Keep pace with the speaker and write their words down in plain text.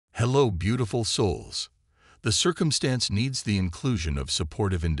Hello, beautiful souls. The circumstance needs the inclusion of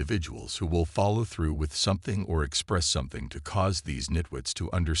supportive individuals who will follow through with something or express something to cause these nitwits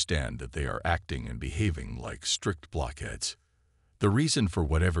to understand that they are acting and behaving like strict blockheads. The reason for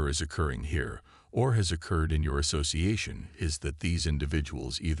whatever is occurring here, or has occurred in your association, is that these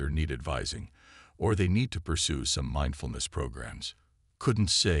individuals either need advising, or they need to pursue some mindfulness programs. Couldn't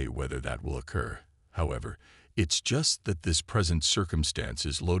say whether that will occur, however. It's just that this present circumstance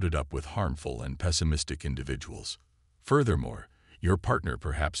is loaded up with harmful and pessimistic individuals. Furthermore, your partner,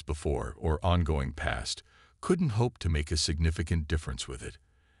 perhaps before or ongoing past, couldn't hope to make a significant difference with it,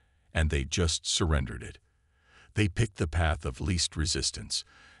 and they just surrendered it. They picked the path of least resistance,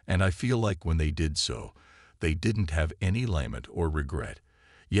 and I feel like when they did so, they didn't have any lament or regret,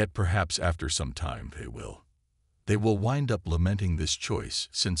 yet perhaps after some time they will. They will wind up lamenting this choice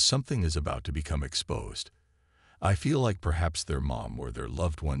since something is about to become exposed. I feel like perhaps their mom or their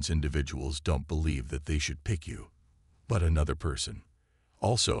loved ones individuals don't believe that they should pick you, but another person.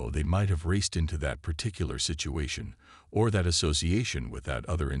 Also, they might have raced into that particular situation or that association with that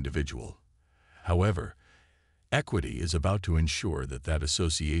other individual. However, equity is about to ensure that that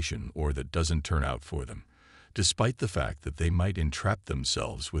association or that doesn't turn out for them, despite the fact that they might entrap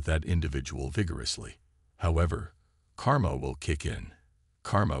themselves with that individual vigorously. However, karma will kick in.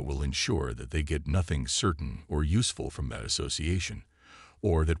 Karma will ensure that they get nothing certain or useful from that association,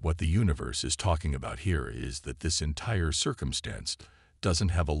 or that what the universe is talking about here is that this entire circumstance doesn't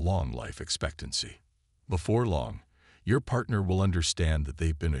have a long life expectancy. Before long, your partner will understand that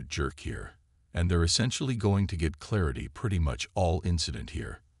they've been a jerk here, and they're essentially going to get clarity pretty much all incident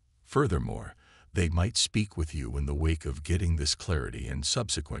here. Furthermore, they might speak with you in the wake of getting this clarity and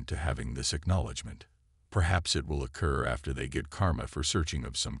subsequent to having this acknowledgement. Perhaps it will occur after they get karma for searching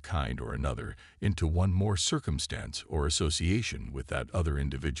of some kind or another into one more circumstance or association with that other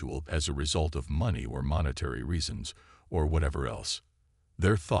individual as a result of money or monetary reasons or whatever else.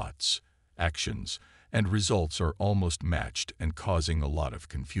 Their thoughts, actions, and results are almost matched and causing a lot of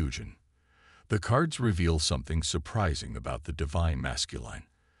confusion. The cards reveal something surprising about the divine masculine.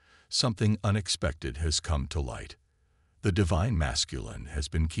 Something unexpected has come to light. The divine masculine has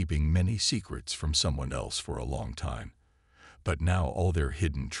been keeping many secrets from someone else for a long time, but now all their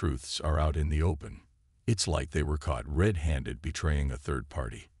hidden truths are out in the open. It's like they were caught red-handed betraying a third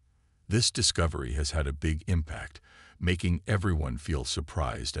party. This discovery has had a big impact, making everyone feel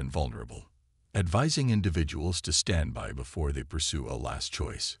surprised and vulnerable. Advising individuals to stand by before they pursue a last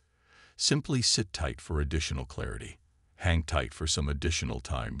choice. Simply sit tight for additional clarity. Hang tight for some additional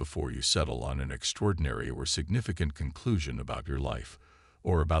time before you settle on an extraordinary or significant conclusion about your life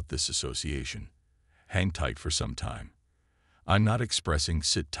or about this association. Hang tight for some time. I'm not expressing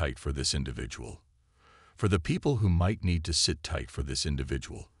sit tight for this individual. For the people who might need to sit tight for this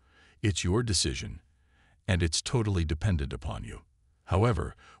individual, it's your decision, and it's totally dependent upon you.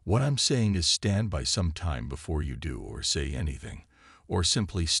 However, what I'm saying is stand by some time before you do or say anything, or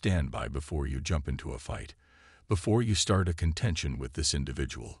simply stand by before you jump into a fight, before you start a contention with this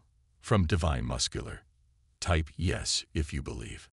individual. From Divine Muscular. Type yes if you believe.